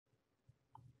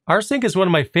Rsync is one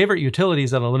of my favorite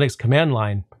utilities on the Linux command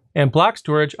line, and block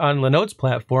storage on Linode's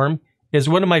platform is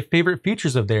one of my favorite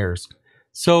features of theirs.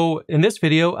 So in this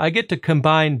video, I get to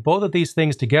combine both of these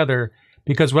things together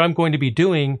because what I'm going to be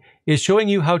doing is showing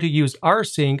you how to use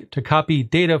Rsync to copy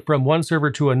data from one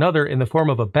server to another in the form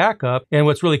of a backup. And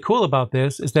what's really cool about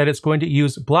this is that it's going to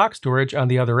use block storage on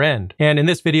the other end. And in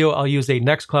this video, I'll use a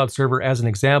Nextcloud server as an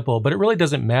example, but it really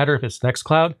doesn't matter if it's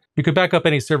Nextcloud. You could back up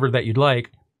any server that you'd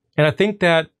like. And I think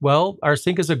that, well,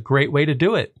 Rsync is a great way to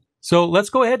do it. So let's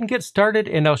go ahead and get started,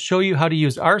 and I'll show you how to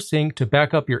use Rsync to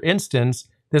back up your instance.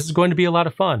 This is going to be a lot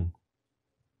of fun.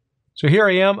 So here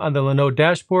I am on the Linode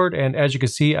dashboard, and as you can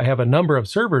see, I have a number of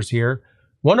servers here,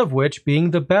 one of which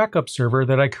being the backup server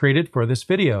that I created for this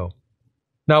video.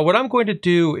 Now what I'm going to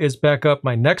do is back up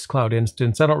my Nextcloud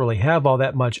instance. I don't really have all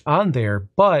that much on there,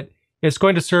 but it's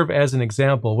going to serve as an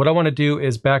example. What I want to do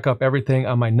is back up everything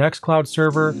on my Nextcloud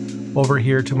server over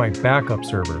here to my backup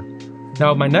server.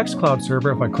 Now my Nextcloud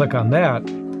server, if I click on that,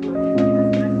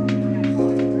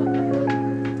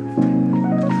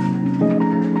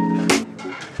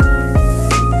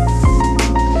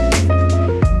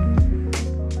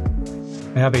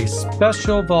 I have a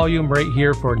special volume right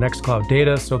here for Nextcloud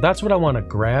data, so that's what I want to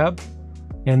grab.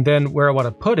 And then where I want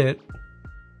to put it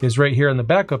is right here on the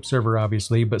backup server,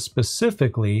 obviously, but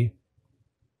specifically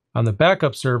on the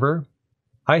backup server,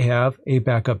 I have a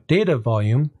backup data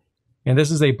volume, and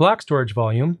this is a block storage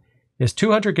volume. It's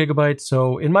 200 gigabytes,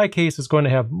 so in my case, it's going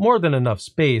to have more than enough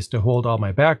space to hold all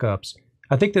my backups.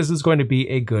 I think this is going to be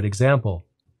a good example.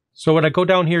 So when I go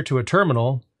down here to a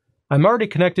terminal, I'm already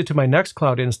connected to my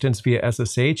Nextcloud instance via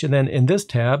SSH, and then in this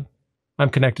tab,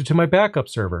 I'm connected to my backup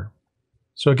server.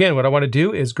 So again, what I want to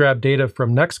do is grab data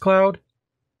from Nextcloud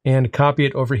and copy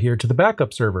it over here to the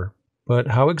backup server. But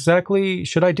how exactly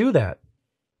should I do that?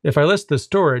 If I list the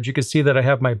storage, you can see that I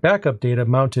have my backup data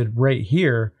mounted right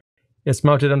here. It's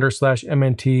mounted under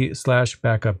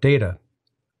 /mnt/backup data.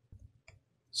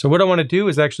 So what I want to do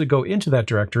is actually go into that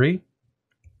directory.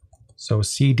 So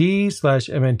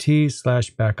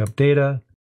cd/mnt/backup data.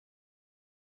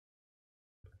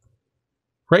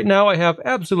 Right now I have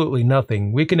absolutely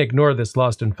nothing. We can ignore this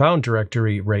lost and found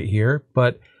directory right here,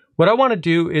 but what I want to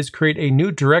do is create a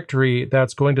new directory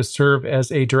that's going to serve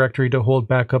as a directory to hold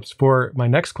backups for my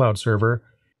Nextcloud server.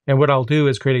 And what I'll do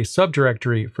is create a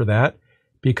subdirectory for that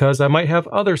because I might have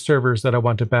other servers that I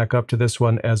want to back up to this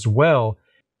one as well.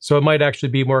 So it might actually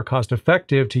be more cost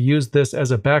effective to use this as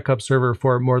a backup server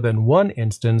for more than one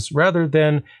instance rather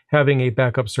than having a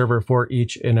backup server for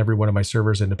each and every one of my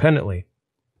servers independently.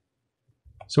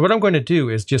 So what I'm going to do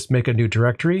is just make a new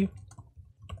directory.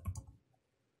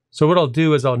 So what I'll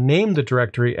do is I'll name the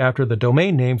directory after the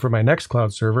domain name for my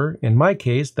Nextcloud server. In my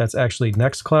case, that's actually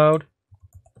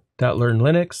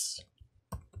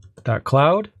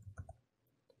nextcloud.learnlinux.cloud.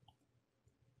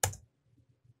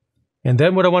 And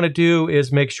then what I want to do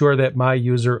is make sure that my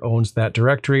user owns that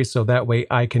directory, so that way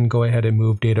I can go ahead and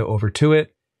move data over to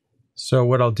it. So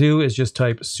what I'll do is just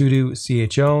type sudo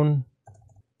chown.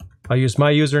 I'll use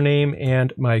my username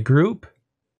and my group.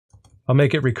 I'll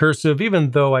make it recursive, even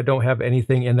though I don't have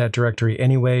anything in that directory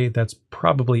anyway. That's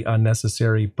probably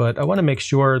unnecessary, but I want to make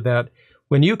sure that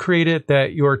when you create it,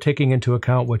 that you're taking into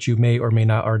account what you may or may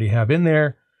not already have in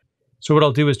there. So what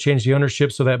I'll do is change the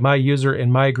ownership so that my user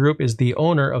in my group is the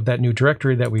owner of that new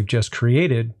directory that we've just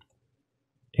created.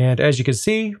 And as you can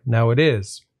see, now it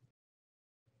is.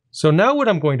 So now what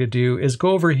I'm going to do is go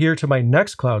over here to my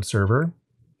Nextcloud server.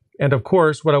 And of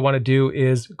course, what I want to do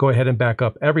is go ahead and back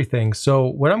up everything. So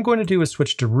what I'm going to do is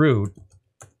switch to root.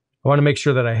 I want to make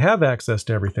sure that I have access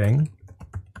to everything.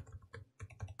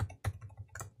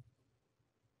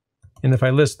 And if I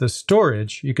list the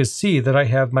storage, you can see that I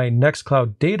have my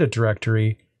Nextcloud data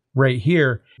directory right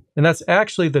here. And that's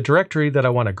actually the directory that I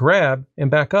want to grab and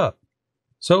back up.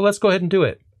 So let's go ahead and do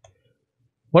it.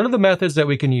 One of the methods that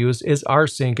we can use is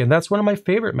Rsync, and that's one of my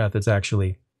favorite methods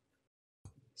actually.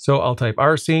 So I'll type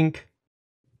Rsync,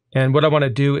 and what I want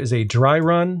to do is a dry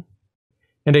run.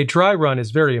 And a dry run is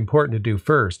very important to do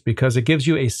first because it gives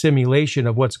you a simulation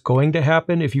of what's going to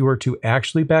happen if you were to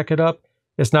actually back it up.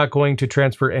 It's not going to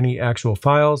transfer any actual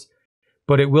files,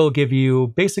 but it will give you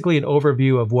basically an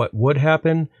overview of what would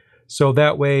happen. So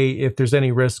that way, if there's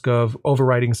any risk of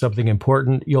overwriting something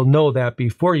important, you'll know that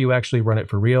before you actually run it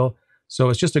for real. So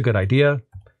it's just a good idea.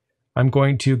 I'm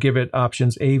going to give it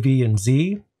options A, V, and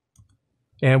Z.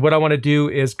 And what I want to do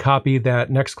is copy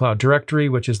that Nextcloud directory,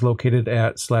 which is located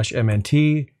at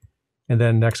 /mnt, and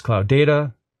then Nextcloud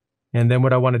data. And then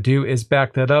what I want to do is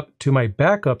back that up to my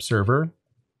backup server.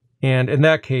 And in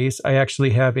that case, I actually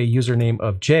have a username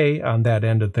of J on that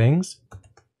end of things.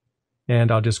 and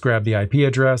I'll just grab the IP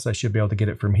address. I should be able to get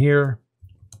it from here.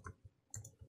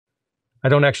 I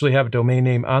don't actually have a domain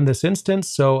name on this instance,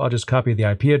 so I'll just copy the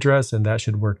IP address and that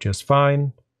should work just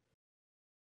fine.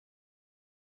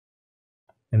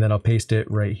 And then I'll paste it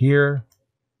right here.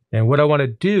 And what I want to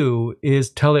do is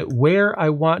tell it where I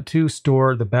want to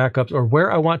store the backups or where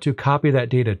I want to copy that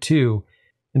data to.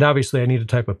 And obviously I need to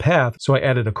type a path, so I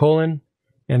added a colon.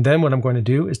 And then what I'm going to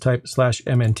do is type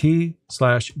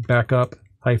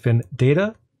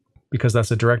 /mnt/backup-data, because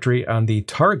that's a directory on the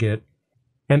target.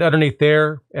 And underneath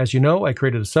there, as you know, I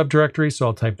created a subdirectory, so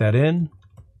I'll type that in.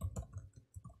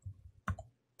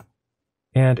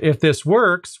 And if this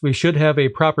works, we should have a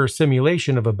proper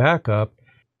simulation of a backup.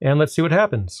 And let's see what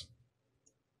happens.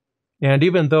 And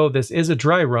even though this is a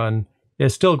dry run,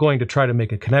 it's still going to try to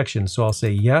make a connection. So I'll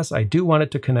say, yes, I do want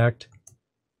it to connect.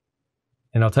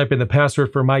 And I'll type in the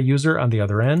password for my user on the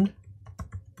other end.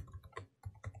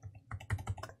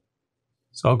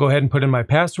 So I'll go ahead and put in my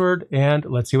password and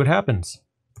let's see what happens.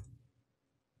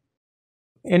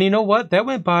 And you know what? That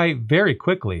went by very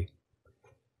quickly.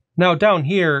 Now down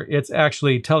here, it's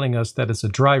actually telling us that it's a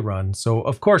dry run. So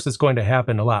of course it's going to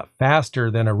happen a lot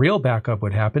faster than a real backup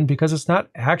would happen because it's not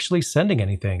actually sending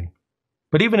anything.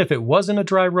 But even if it wasn't a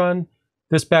dry run,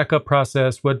 this backup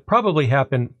process would probably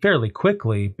happen fairly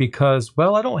quickly because,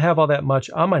 well, I don't have all that much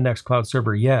on my Nextcloud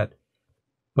server yet.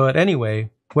 But anyway,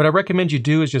 what I recommend you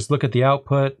do is just look at the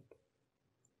output.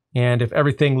 And if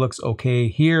everything looks okay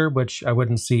here, which I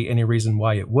wouldn't see any reason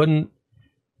why it wouldn't,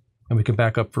 and we can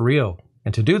back up for real.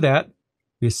 And to do that,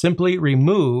 we simply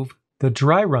remove the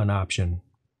dry run option.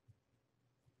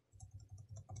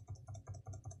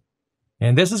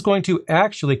 And this is going to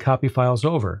actually copy files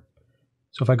over.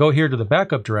 So if I go here to the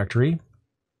backup directory,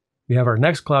 we have our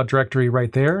Nextcloud directory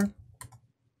right there.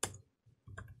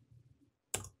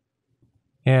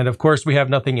 And of course, we have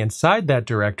nothing inside that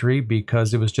directory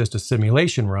because it was just a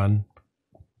simulation run.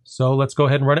 So let's go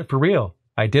ahead and run it for real.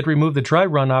 I did remove the dry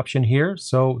run option here,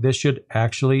 so this should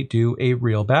actually do a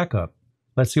real backup.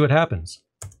 Let's see what happens.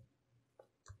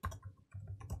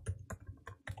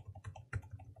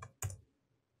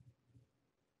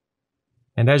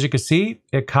 And as you can see,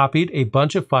 it copied a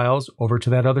bunch of files over to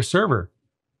that other server.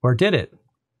 Or did it?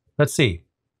 Let's see.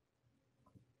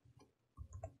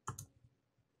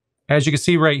 As you can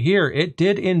see right here, it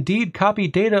did indeed copy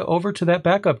data over to that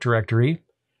backup directory.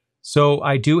 So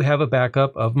I do have a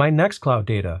backup of my Nextcloud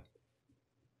data.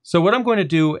 So what I'm going to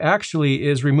do actually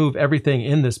is remove everything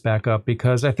in this backup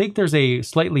because I think there's a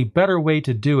slightly better way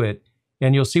to do it,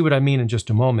 and you'll see what I mean in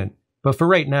just a moment. But for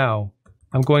right now,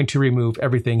 I'm going to remove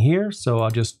everything here. So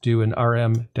I'll just do an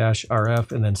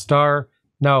rm-rf and then star.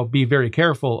 Now be very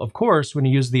careful, of course, when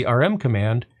you use the rm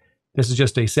command. This is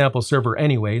just a sample server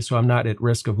anyway, so I'm not at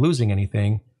risk of losing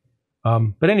anything.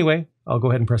 But anyway, I'll go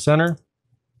ahead and press enter.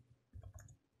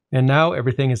 And now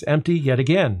everything is empty yet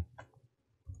again.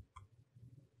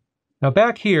 Now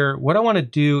back here, what I want to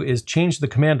do is change the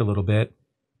command a little bit.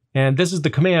 And this is the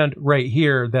command right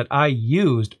here that I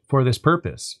used for this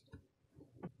purpose.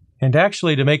 And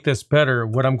actually, to make this better,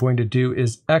 what I'm going to do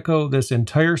is echo this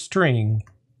entire string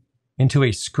into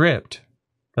a script.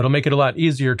 That'll make it a lot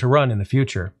easier to run in the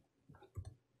future.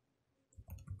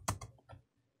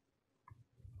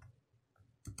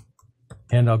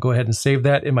 And I'll go ahead and save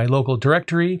that in my local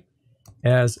directory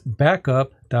as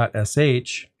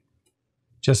backup.sh,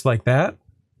 just like that.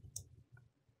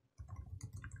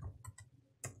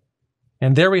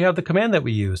 And there we have the command that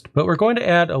we used, but we're going to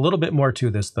add a little bit more to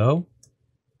this though.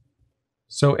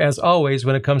 So as always,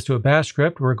 when it comes to a bash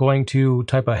script, we're going to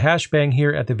type a hashbang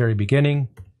here at the very beginning,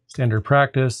 standard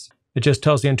practice. It just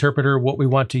tells the interpreter what we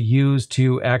want to use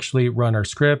to actually run our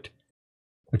script,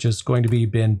 which is going to be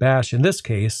bin bash in this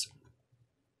case.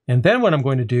 And then what I'm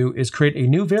going to do is create a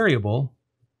new variable,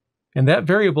 and that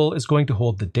variable is going to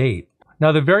hold the date.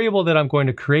 Now the variable that I'm going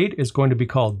to create is going to be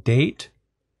called date.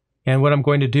 And what I'm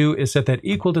going to do is set that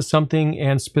equal to something,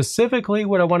 and specifically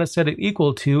what I want to set it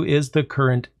equal to is the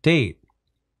current date.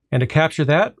 And to capture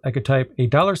that, I could type a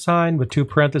 $sign with 2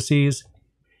 parentheses.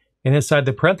 And inside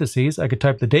the parentheses, I could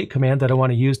type the date command that I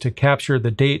want to use to capture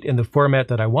the date in the format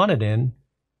that I want it in.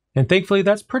 And thankfully,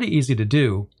 that's pretty easy to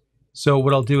do. So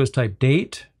what I'll do is type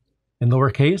date in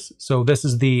lowercase. So this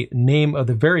is the name of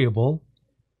the variable.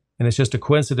 And it's just a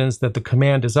coincidence that the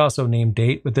command is also named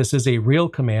date, but this is a real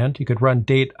command. You could run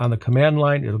date on the command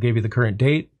line. It'll give you the current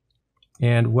date.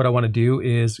 And what I want to do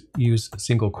is use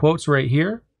single quotes right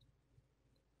here.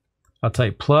 I'll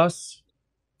type plus,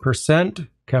 %,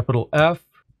 capital F,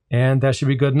 and that should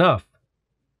be good enough.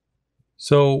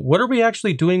 So what are we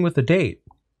actually doing with the date?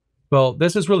 Well,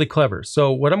 this is really clever.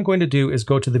 So what I'm going to do is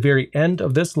go to the very end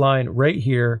of this line right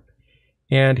here,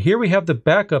 And here we have the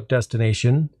backup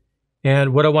destination.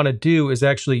 And what I want to do is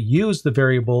actually use the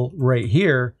variable right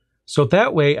here. So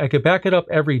that way I could back it up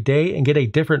every day and get a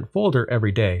different folder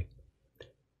every day.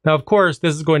 Now, of course,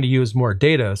 this is going to use more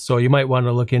data. So you might want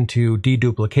to look into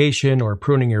deduplication or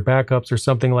pruning your backups or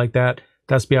something like that.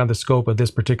 That's beyond the scope of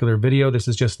this particular video. This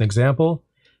is just an example.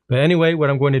 But anyway, what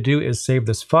I'm going to do is save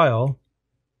this file.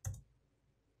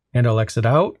 And I'll exit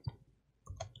out.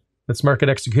 Let's mark it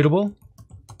executable.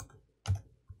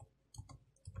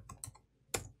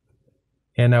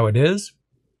 And now it is.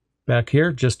 Back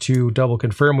here, just to double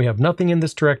confirm, we have nothing in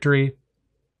this directory.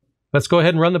 Let's go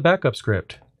ahead and run the backup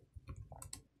script.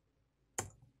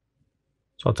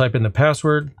 So I'll type in the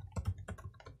password.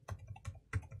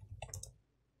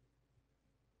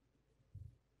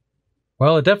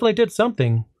 Well, it definitely did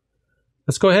something.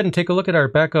 Let's go ahead and take a look at our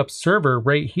backup server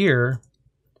right here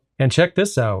and check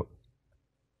this out.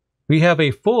 We have a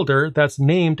folder that's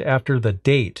named after the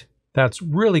date. That's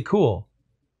really cool.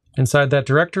 Inside that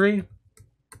directory,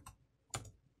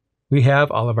 we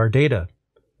have all of our data.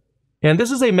 And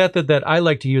this is a method that I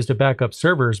like to use to back up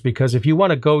servers because if you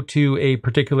want to go to a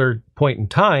particular point in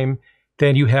time,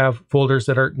 then you have folders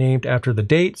that are named after the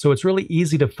date. So it's really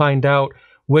easy to find out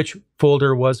which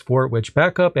folder was for which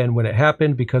backup and when it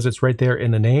happened because it's right there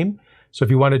in the name. So if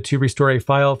you wanted to restore a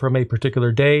file from a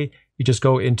particular day, you just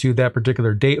go into that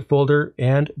particular date folder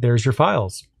and there's your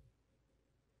files.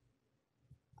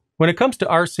 When it comes to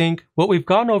Rsync, what we've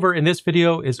gone over in this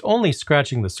video is only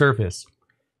scratching the surface.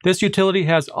 This utility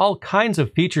has all kinds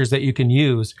of features that you can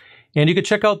use, and you can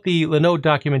check out the Linode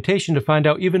documentation to find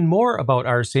out even more about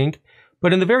Rsync,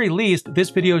 but in the very least,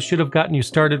 this video should have gotten you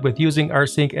started with using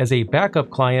Rsync as a backup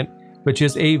client, which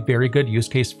is a very good use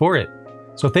case for it.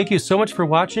 So thank you so much for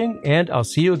watching, and I'll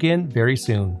see you again very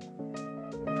soon.